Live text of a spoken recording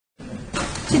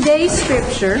Today's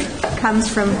scripture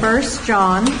comes from 1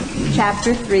 John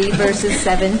chapter 3, verses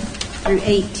 7 through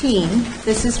 18.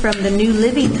 This is from the New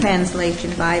Living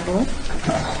Translation Bible,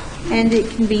 and it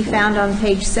can be found on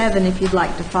page 7 if you'd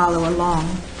like to follow along.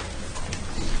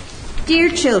 Dear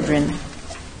children,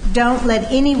 don't let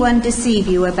anyone deceive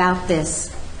you about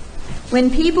this. When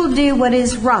people do what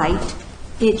is right,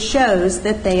 it shows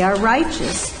that they are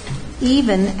righteous,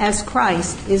 even as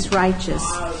Christ is righteous.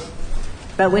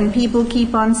 But when people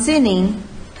keep on sinning,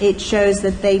 it shows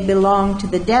that they belong to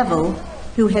the devil,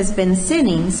 who has been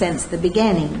sinning since the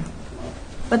beginning.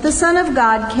 But the Son of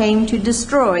God came to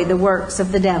destroy the works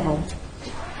of the devil.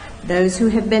 Those who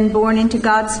have been born into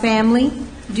God's family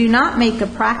do not make a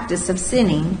practice of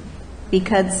sinning,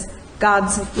 because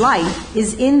God's life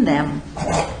is in them.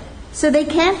 So they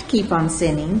can't keep on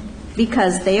sinning,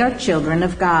 because they are children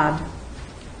of God.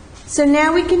 So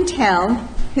now we can tell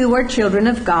who are children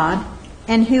of God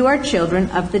and who are children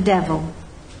of the devil.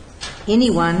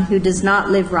 Anyone who does not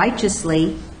live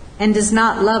righteously and does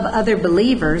not love other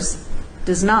believers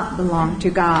does not belong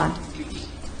to God.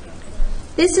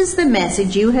 This is the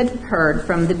message you had heard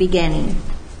from the beginning.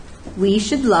 We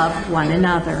should love one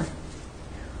another.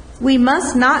 We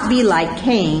must not be like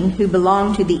Cain, who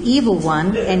belonged to the evil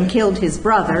one and killed his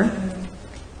brother.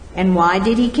 And why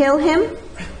did he kill him?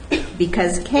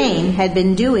 Because Cain had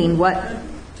been doing what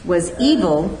was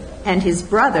evil, and his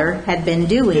brother had been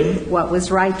doing what was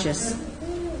righteous.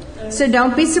 So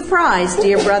don't be surprised,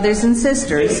 dear brothers and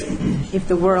sisters, if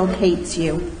the world hates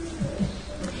you.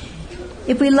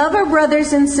 If we love our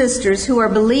brothers and sisters who are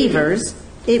believers,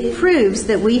 it proves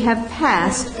that we have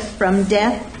passed from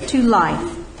death to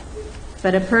life.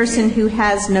 But a person who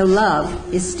has no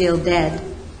love is still dead.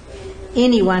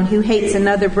 Anyone who hates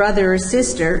another brother or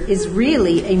sister is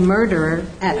really a murderer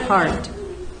at heart.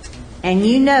 And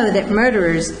you know that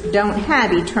murderers don't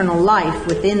have eternal life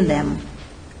within them.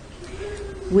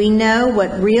 We know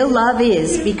what real love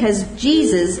is because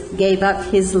Jesus gave up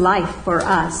his life for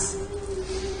us.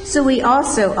 So we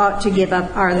also ought to give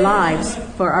up our lives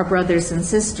for our brothers and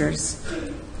sisters.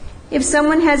 If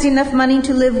someone has enough money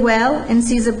to live well and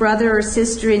sees a brother or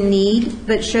sister in need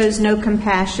but shows no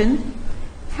compassion,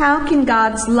 how can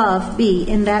God's love be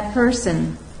in that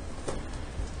person?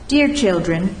 Dear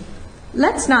children,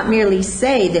 let's not merely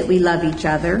say that we love each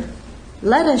other.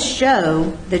 Let us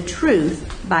show the truth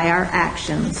by our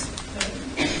actions.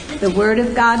 The word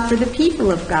of God for the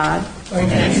people of God.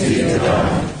 Thanks be to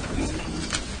God.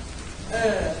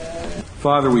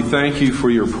 Father, we thank you for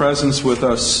your presence with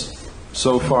us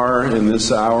so far in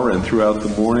this hour and throughout the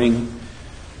morning.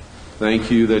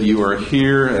 Thank you that you are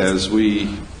here as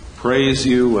we praise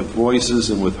you with voices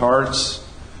and with hearts.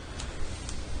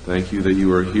 Thank you that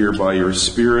you are here by your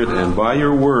Spirit and by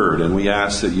your word, and we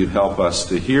ask that you'd help us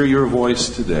to hear your voice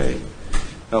today.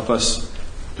 Help us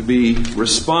to be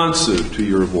responsive to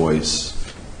your voice.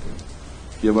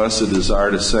 Give us a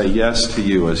desire to say yes to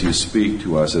you as you speak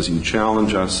to us, as you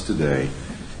challenge us today.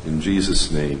 In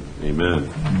Jesus' name,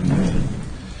 amen. Amen.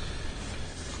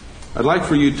 I'd like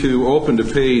for you to open to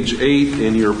page 8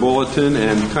 in your bulletin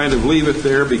and kind of leave it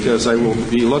there because I will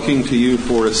be looking to you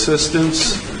for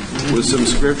assistance with some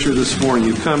scripture this morning.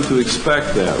 You've come to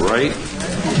expect that, right?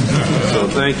 So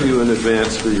thank you in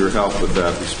advance for your help with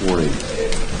that this morning.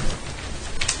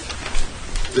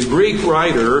 The Greek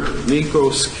writer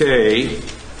Nikos K.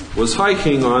 was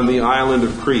hiking on the island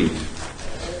of Crete.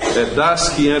 At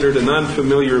dusk he entered an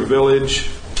unfamiliar village.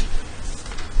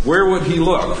 Where would he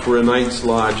look for a night's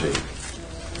lodging?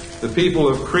 The people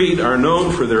of Crete are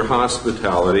known for their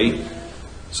hospitality,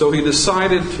 so he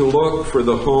decided to look for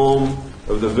the home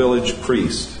of the village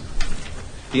priest.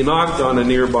 He knocked on a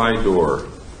nearby door.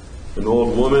 An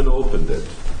old woman opened it.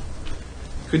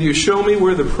 "Could you show me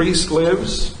where the priest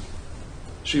lives?"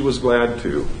 She was glad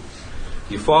to.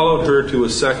 He followed her to a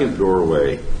second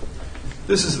doorway.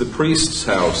 "This is the priest's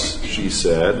house," she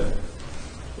said,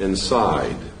 and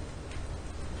sighed.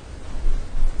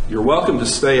 "You're welcome to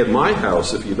stay at my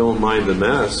house if you don't mind the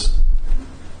mess."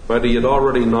 But he had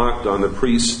already knocked on the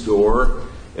priest's door,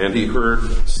 and he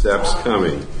heard steps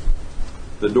coming.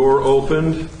 The door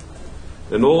opened.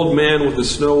 An old man with a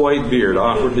snow-white beard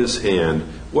offered his hand.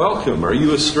 "Welcome. Are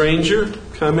you a stranger?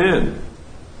 Come in."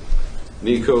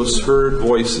 Nikos heard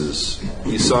voices.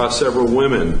 He saw several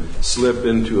women slip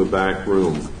into a back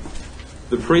room.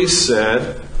 The priest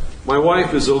said, "My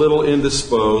wife is a little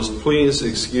indisposed. Please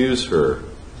excuse her.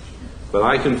 But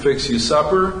I can fix you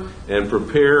supper and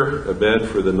prepare a bed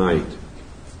for the night."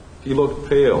 He looked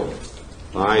pale,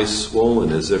 eyes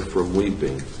swollen as if from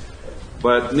weeping.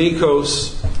 But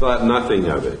Nikos thought nothing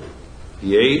of it.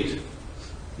 He ate,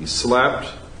 he slept,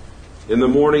 In the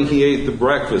morning he ate the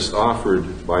breakfast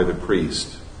offered by the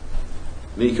priest.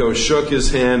 Nico shook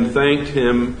his hand, thanked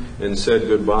him, and said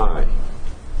goodbye.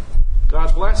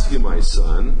 God bless you, my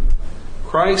son.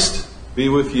 Christ be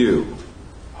with you.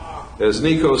 As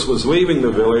Nikos was leaving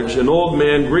the village, an old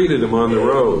man greeted him on the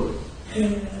road.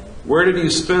 Where did you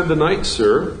spend the night,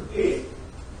 sir?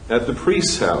 At the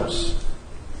priest's house.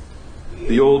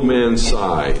 The old man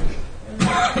sighed.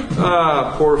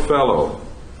 Ah, poor fellow.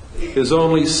 His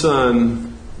only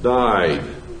son died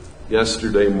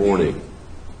yesterday morning.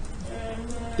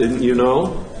 Didn't you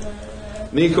know?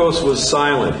 Nikos was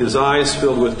silent, his eyes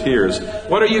filled with tears.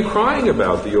 What are you crying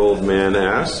about? The old man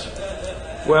asked.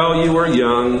 Well, you are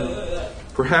young.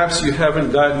 Perhaps you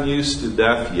haven't gotten used to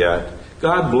death yet.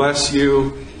 God bless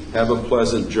you. Have a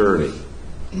pleasant journey.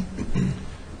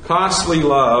 Costly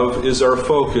love is our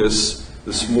focus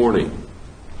this morning.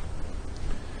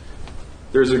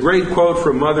 There's a great quote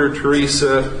from Mother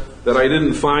Teresa that I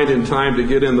didn't find in time to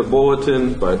get in the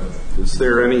bulletin, but it's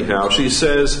there anyhow. She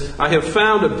says, I have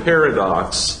found a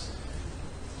paradox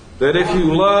that if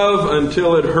you love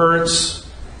until it hurts,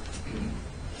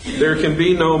 there can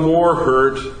be no more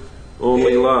hurt,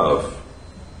 only love.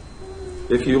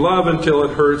 If you love until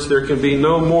it hurts, there can be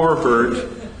no more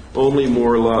hurt, only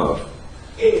more love.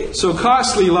 So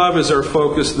costly love is our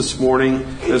focus this morning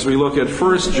as we look at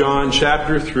 1 John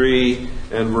chapter 3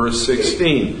 and verse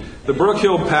 16. The Brook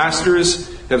Hill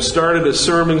pastors have started a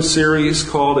sermon series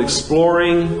called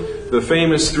Exploring the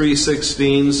Famous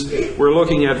 3:16s. We're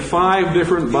looking at 5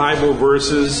 different Bible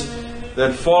verses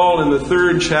that fall in the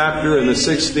 3rd chapter and the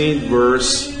 16th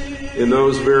verse in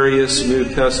those various New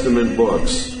Testament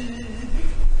books.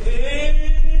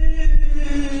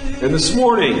 And this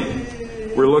morning,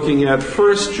 we're looking at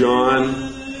 1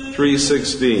 John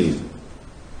 3:16.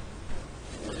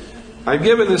 I've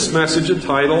given this message a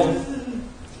title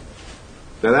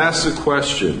that asks a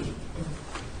question.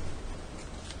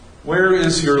 Where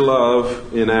is your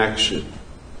love in action?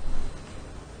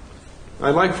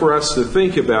 I'd like for us to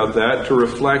think about that, to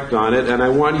reflect on it, and I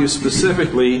want you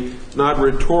specifically, not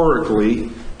rhetorically,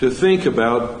 to think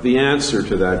about the answer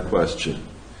to that question.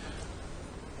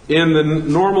 In the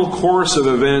normal course of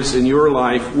events in your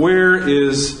life, where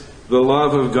is the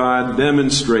love of God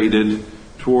demonstrated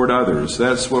toward others?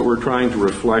 That's what we're trying to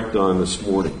reflect on this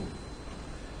morning.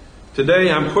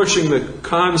 Today I'm pushing the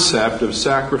concept of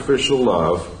sacrificial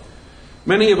love.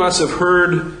 Many of us have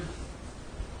heard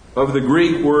of the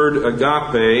Greek word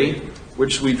agape,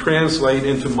 which we translate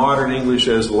into modern English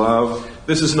as love.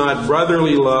 This is not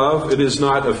brotherly love. It is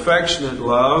not affectionate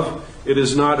love. It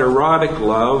is not erotic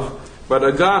love. But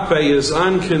agape is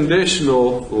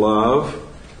unconditional love,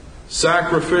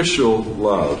 sacrificial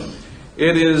love.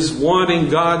 It is wanting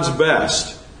God's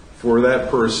best for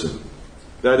that person.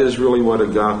 That is really what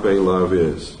agape love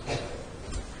is.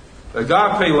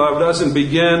 Agape love doesn't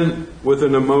begin with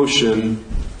an emotion.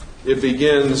 It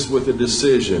begins with a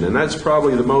decision. And that's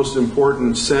probably the most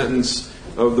important sentence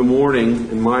of the morning,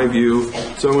 in my view.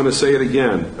 So I'm going to say it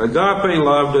again. Agape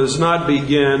love does not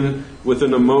begin with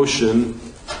an emotion.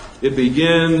 It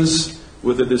begins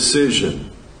with a decision.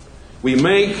 We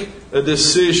make a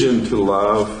decision to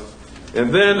love,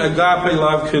 and then agape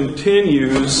love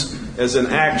continues as an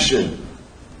action.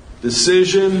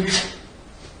 Decision,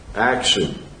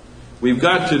 action. We've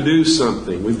got to do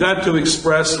something. We've got to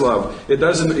express love. It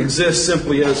doesn't exist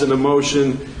simply as an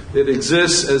emotion. It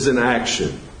exists as an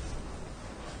action.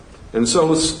 And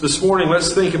so this morning,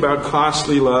 let's think about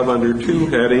costly love under 2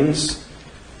 headings.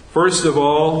 First of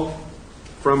all,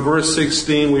 from verse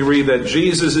 16, we read that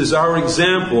Jesus is our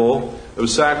example of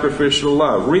sacrificial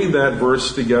love. Read that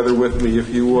verse together with me if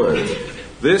you would.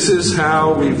 This is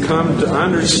how we've come to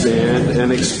understand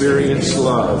and experience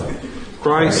love.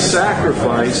 Christ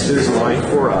sacrificed His life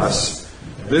for us.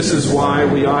 This is why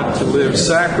we ought to live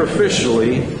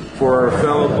sacrificially for our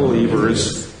fellow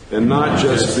believers and not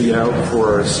just be out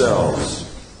for ourselves.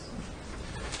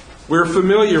 We're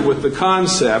familiar with the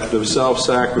concept of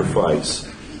self-sacrifice.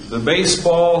 The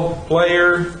baseball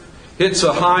player hits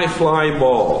a high fly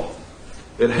ball.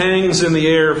 It hangs in the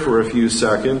air for a few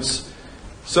seconds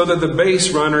so that the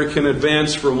base runner can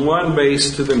advance from one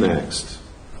base to the next.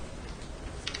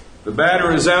 The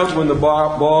batter is out when the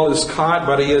ball is caught,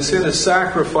 but he has hit a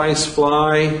sacrifice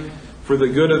fly for the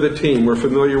good of the team. We're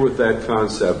familiar with that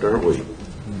concept, aren't we?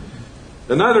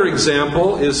 Another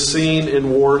example is seen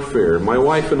in warfare. My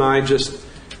wife and I just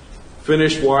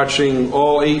finished watching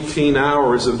all 18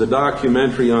 hours of the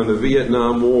documentary on the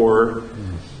Vietnam War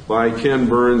by Ken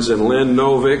Burns and Len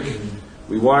Novick.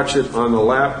 We watch it on the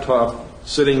laptop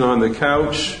sitting on the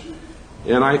couch,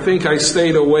 And I think I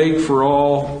stayed awake for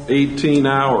all 18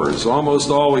 hours. Almost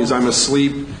always I'm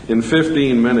asleep in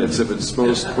 15 minutes if it's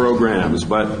most programs,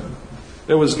 but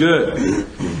it was good.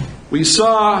 We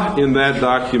saw in that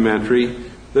documentary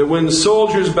that when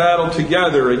soldiers battle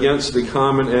together against a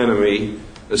common enemy,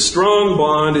 a strong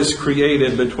bond is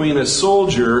created between a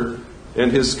soldier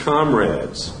and his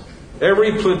comrades.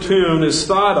 Every platoon is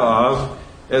thought of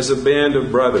as a band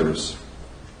of brothers.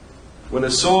 When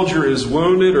a soldier is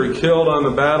wounded or killed on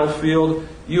the battlefield,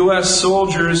 U.S.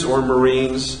 soldiers or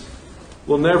Marines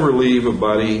will never leave a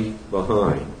buddy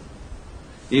behind.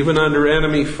 Even under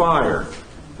enemy fire,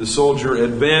 the soldier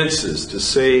advances to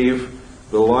save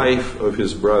the life of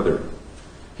his brother.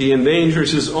 He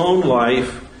endangers his own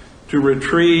life to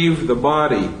retrieve the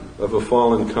body of a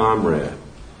fallen comrade.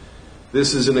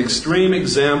 This is an extreme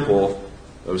example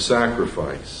of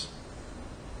sacrifice.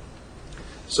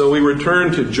 So we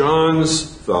return to John's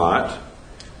thought,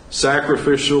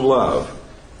 sacrificial love.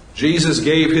 Jesus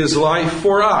gave his life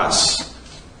for us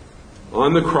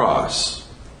on the cross.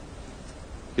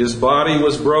 His body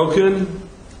was broken,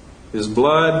 his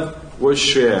blood was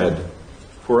shed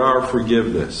for our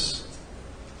forgiveness,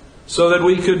 so that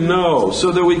we could know,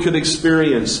 so that we could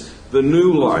experience the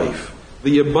new life,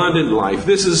 the abundant life.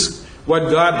 This is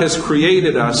what God has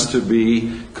created us to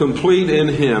be, complete in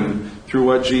him through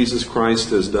what Jesus Christ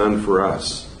has done for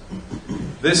us.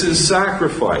 This is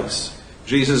sacrifice.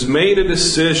 Jesus made a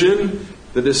decision.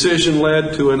 The decision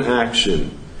led to an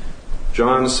action.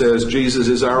 John says Jesus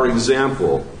is our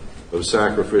example of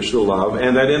sacrificial love,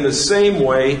 and that in the same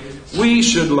way we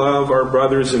should love our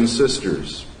brothers and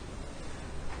sisters.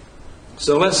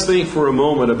 So let's think for a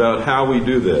moment about how we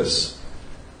do this.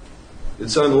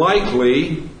 It's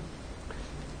unlikely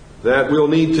that we'll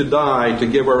need to die to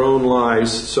give our own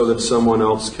lives so that someone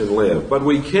else can live. But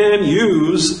we can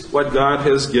use what God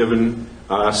has given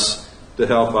us to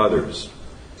help others.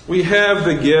 We have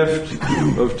the gift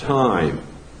of time.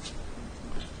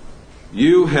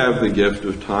 You have the gift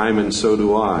of time, and so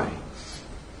do I.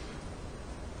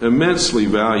 Immensely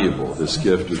valuable, this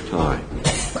gift of time.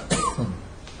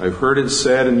 I've heard it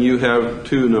said, and you have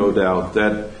too, no doubt,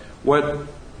 that what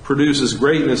produces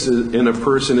greatness in a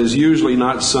person is usually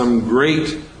not some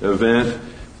great event,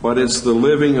 but it's the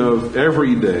living of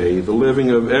every day, the living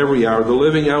of every hour, the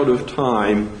living out of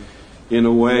time in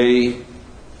a way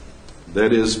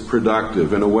that is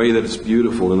productive, in a way that is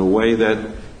beautiful, in a way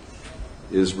that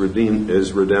is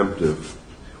redemptive.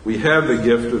 We have the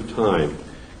gift of time.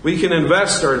 We can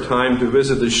invest our time to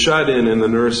visit the shut-in in the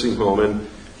nursing home. And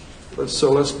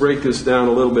let's break this down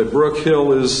a little bit. Brook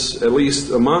Hill is, at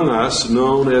least among us,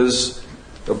 known as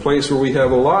a place where we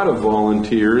have a lot of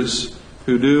volunteers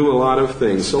who do a lot of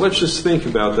things. So let's just think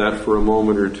about that for a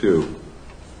moment or two.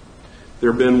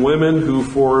 There have been women who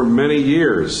for many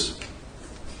years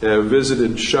have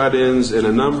visited shut-ins in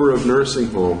a number of nursing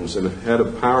homes and have had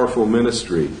a powerful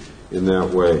ministry in that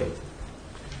way.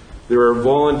 There are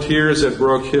volunteers at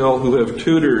Brook Hill who have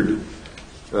tutored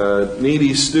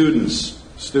needy students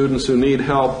who need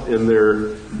help in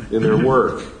their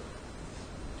work.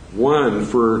 One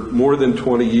for more than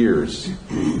 20 years.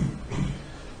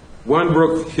 One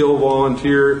Brook Hill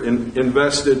volunteer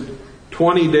invested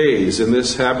 20 days in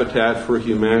this Habitat for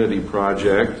Humanity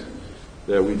project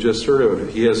that we just heard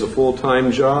of. He has a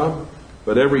full-time job,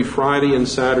 but every Friday and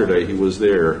Saturday he was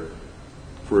there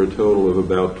for a total of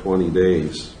about 20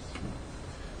 days.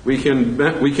 We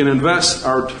can invest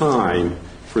our time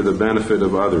for the benefit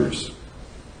of others.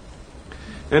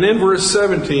 And in verse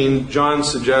 17, John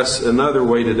suggests another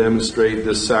way to demonstrate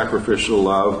this sacrificial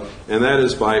love, and that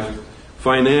is by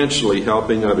financially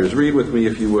helping others. Read with me,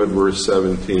 if you would, verse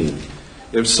 17.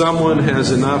 If someone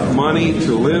has enough money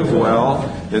to live well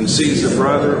and sees a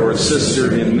brother or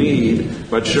sister in need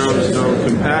but shows no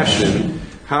compassion,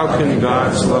 how can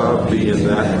God's love be in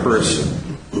that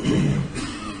person?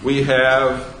 We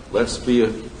have, let's be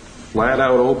flat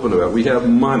out open about it, we have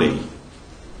money.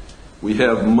 We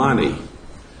have money.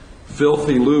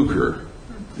 Filthy lucre.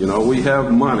 We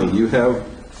have money. You have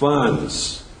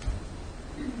funds.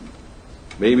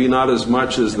 Maybe not as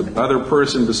much as the other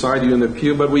person beside you in the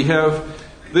pew, but we have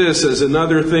this as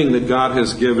another thing that God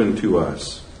has given to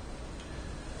us.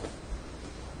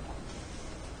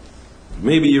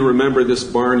 Maybe you remember this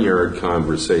barnyard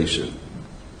conversation.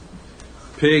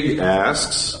 Pig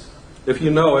asks, if you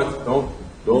know it,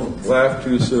 don't laugh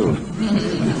too soon.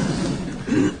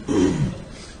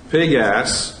 Pig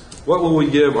asks, what will we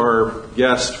give our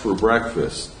guest for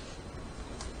breakfast?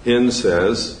 Hen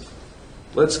says,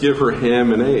 let's give her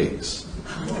ham and eggs.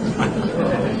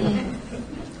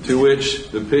 To which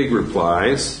the pig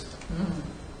replies,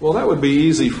 well, that would be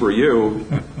easy for you.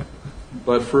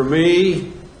 But for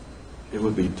me, it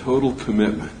would be total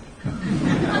commitment.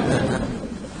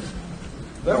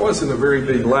 That wasn't a very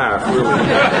big laugh, really.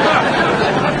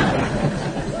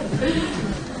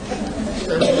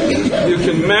 You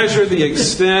can measure the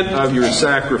extent of your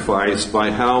sacrifice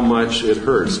by how much it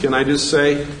hurts. Can I just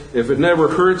say, if it never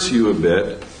hurts you a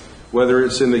bit, whether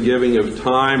it's in the giving of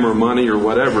time or money or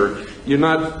whatever, you're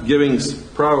not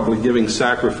probably giving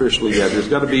sacrificially yet. There's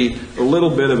got to be a little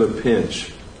bit of a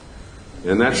pinch.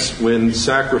 And that's when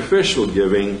sacrificial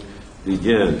giving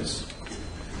begins.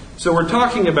 So we're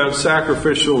talking about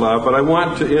sacrificial love, but I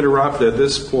want to interrupt at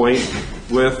this point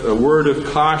with a word of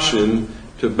caution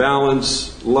to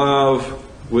balance love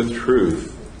with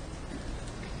truth.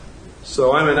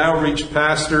 So I'm an outreach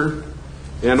pastor,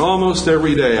 and almost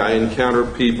every day I encounter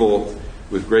people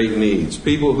with great needs,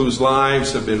 people whose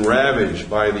lives have been ravaged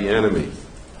by the enemy.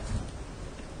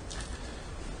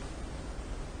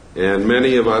 And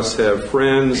many of us have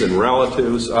friends and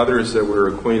relatives, others that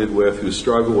we're acquainted with, who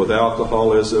struggle with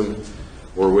alcoholism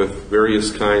or with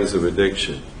various kinds of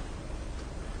addiction.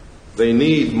 They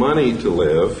need money to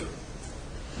live,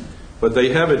 but they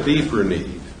have a deeper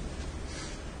need.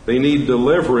 They need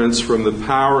deliverance from the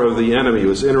power of the enemy. It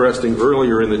was interesting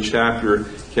earlier in the chapter,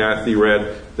 Kathy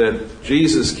read, that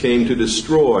Jesus came to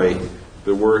destroy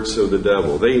the works of the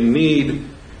devil. They need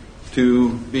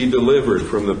to be delivered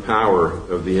from the power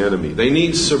of the enemy. They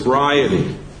need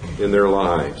sobriety in their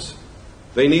lives.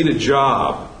 They need a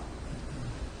job.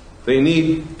 They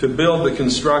need to build the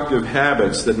constructive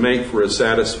habits that make for a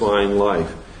satisfying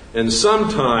life. And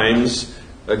sometimes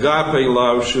agape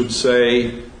love should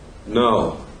say,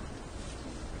 no.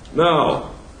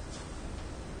 No.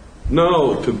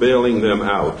 No to bailing them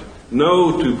out.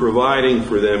 No to providing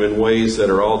for them in ways that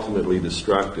are ultimately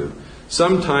destructive.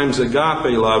 Sometimes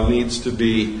agape love needs to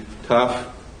be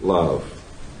tough love.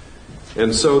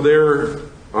 And so there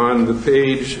on the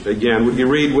page, again, would you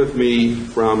read with me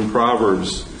from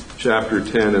Proverbs chapter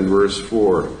 10 and verse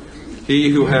 4. He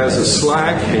who has a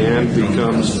slack hand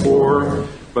becomes poor,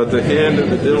 but the hand of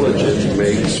the diligent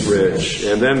makes rich.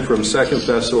 And then from 2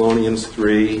 Thessalonians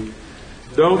 3,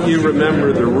 don't you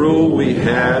remember the rule we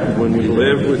had when we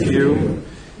lived with you?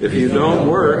 If you don't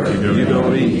work, you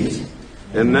don't eat.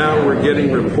 And now we're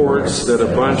getting reports that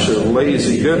a bunch of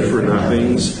lazy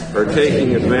good-for-nothings are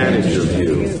taking advantage of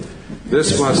you.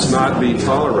 This must not be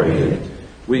tolerated.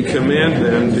 We command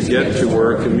them to get to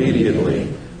work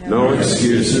immediately. No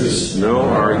excuses, no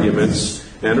arguments,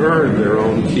 and earn their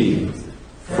own keep.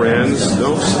 Friends,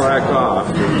 don't slack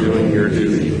off from doing your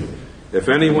duty. If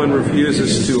anyone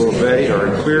refuses to obey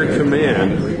our clear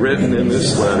command written in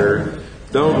this letter,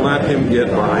 don't let him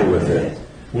get by with it.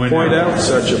 Point out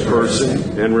such a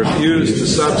person and refuse to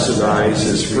subsidize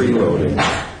his freeloading.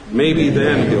 Maybe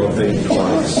then he'll think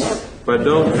twice. But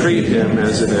don't treat him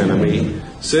as an enemy.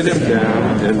 Sit him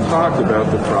down and talk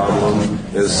about the problem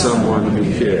as someone who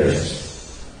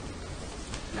cares.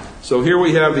 So here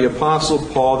we have the Apostle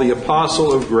Paul, the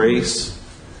Apostle of Grace.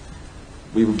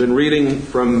 We've been reading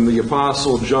from the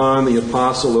Apostle John, the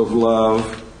Apostle of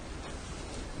Love.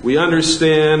 We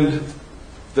understand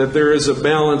that there is a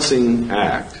balancing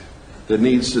act that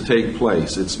needs to take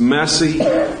place. It's messy,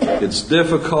 it's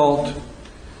difficult.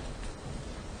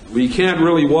 We can't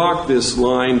really walk this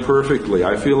line perfectly.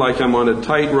 I feel like I'm on a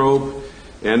tightrope,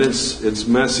 and it's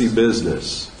messy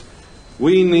business.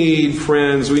 We need,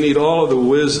 friends, we need all of the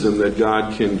wisdom that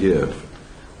God can give.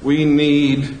 We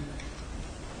need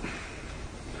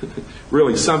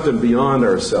really something beyond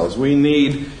ourselves. We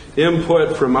need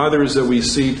input from others that we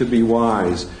see to be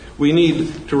wise. We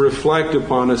need to reflect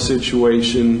upon a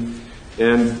situation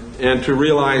and to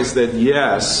realize that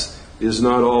yes is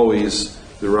not always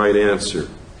the right answer.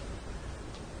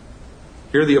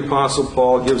 Here the Apostle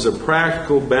Paul gives a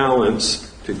practical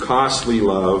balance to costly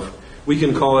love. We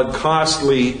can call it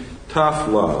costly, tough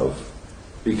love,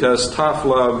 because tough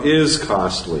love is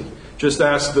costly. Just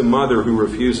ask the mother who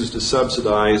refuses to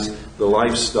subsidize the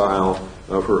lifestyle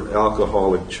of her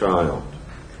alcoholic child.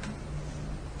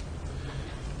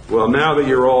 Well, now that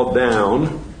you're all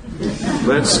down,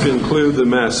 let's conclude the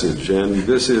message. And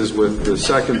this is with the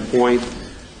second point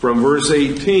from verse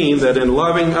 18, that in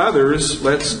loving others,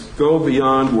 let's go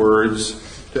beyond words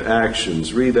to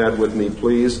actions. Read that with me,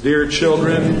 please. Dear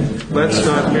children, let's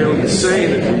not merely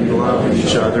say that we love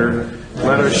each other.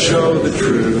 Let us show the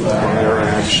truth by our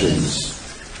actions.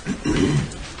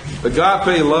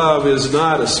 Agape love is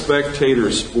not a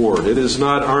spectator sport. It is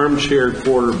not armchair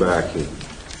quarterbacking.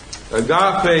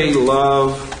 Agape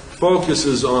love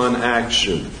focuses on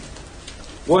action.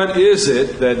 What is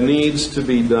it that needs to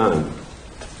be done?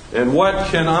 And what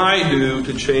can I do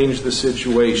to change the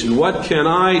situation? What can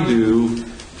I do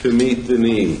to meet the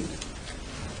need?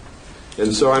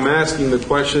 And so I'm asking the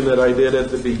question that I did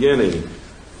at the beginning.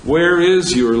 Where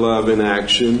is your love in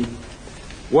action?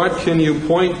 What can you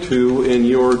point to in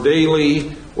your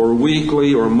daily or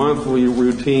weekly or monthly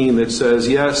routine that says,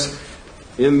 yes,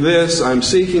 in this I'm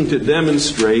seeking to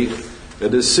demonstrate a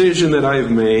decision that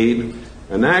I've made,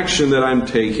 an action that I'm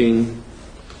taking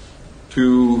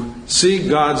to seek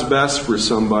God's best for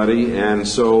somebody, and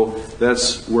so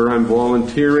that's where I'm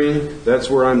volunteering, that's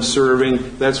where I'm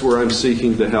serving, that's where I'm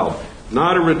seeking to help.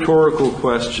 Not a rhetorical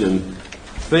question.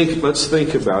 Let's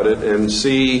think about it and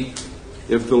see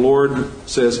if the Lord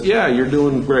says, yeah, you're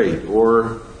doing great,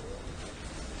 or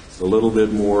a little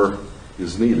bit more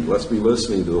is needed. Let's be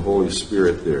listening to the Holy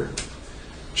Spirit there.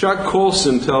 Chuck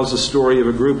Colson tells the story of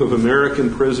a group of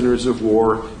American prisoners of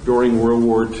war during World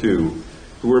War II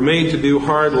who were made to do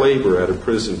hard labor at a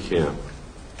prison camp.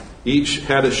 Each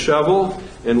had a shovel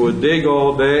and would dig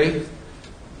all day,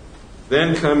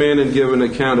 then come in and give an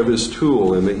account of his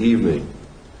tool in the evening.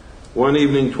 One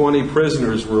evening, 20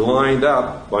 prisoners were lined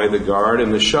up by the guard,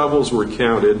 and the shovels were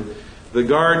counted. The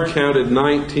guard counted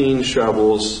 19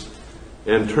 shovels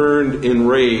and turned in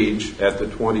rage at the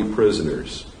 20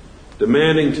 prisoners,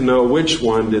 demanding to know which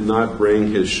one did not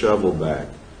bring his shovel back.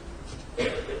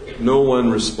 No one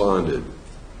responded.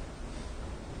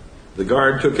 The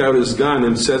guard took out his gun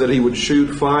and said that he would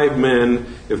shoot 5 men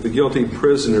if the guilty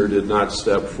prisoner did not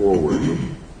step forward.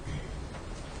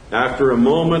 After a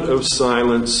moment of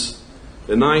silence,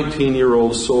 the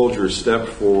 19-year-old soldier stepped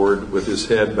forward with his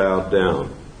head bowed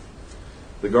down.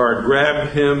 The guard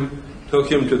grabbed him, took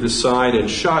him to the side,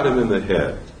 and shot him in the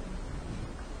head.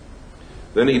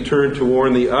 Then he turned to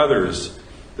warn the others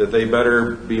that they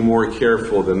better be more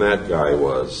careful than that guy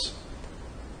was.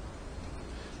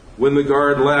 When the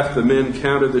guard left, the men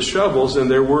counted the shovels, and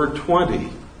there were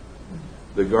 20.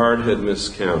 The guard had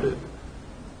miscounted.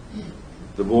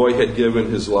 The boy had given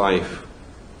his life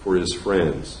for his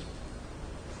friends.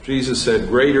 Jesus said,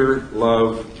 greater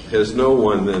love has no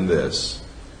one than this,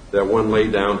 that one lay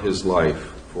down his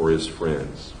life for his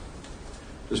friends.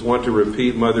 Just want to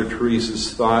repeat Mother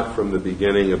Teresa's thought from the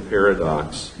beginning of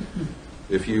Paradox.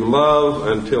 If you love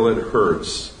until it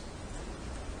hurts,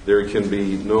 there can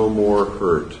be no more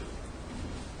hurt,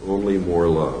 only more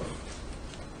love.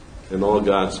 And all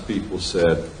God's people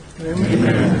said,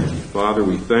 Amen. Father,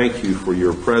 we thank you for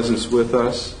your presence with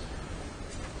us.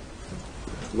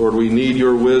 Lord, we need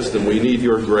your wisdom, we need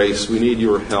your grace, we need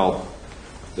your help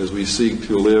as we seek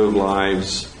to live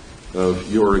lives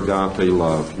of your agape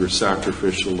love, your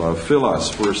sacrificial love. Fill us,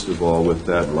 first of all, with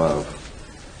that love.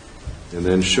 And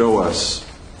then show us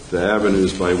the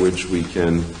avenues by which we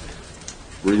can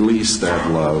release that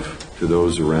love to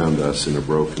those around us in a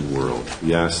broken world.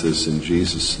 We ask this in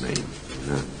Jesus' name.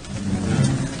 Amen.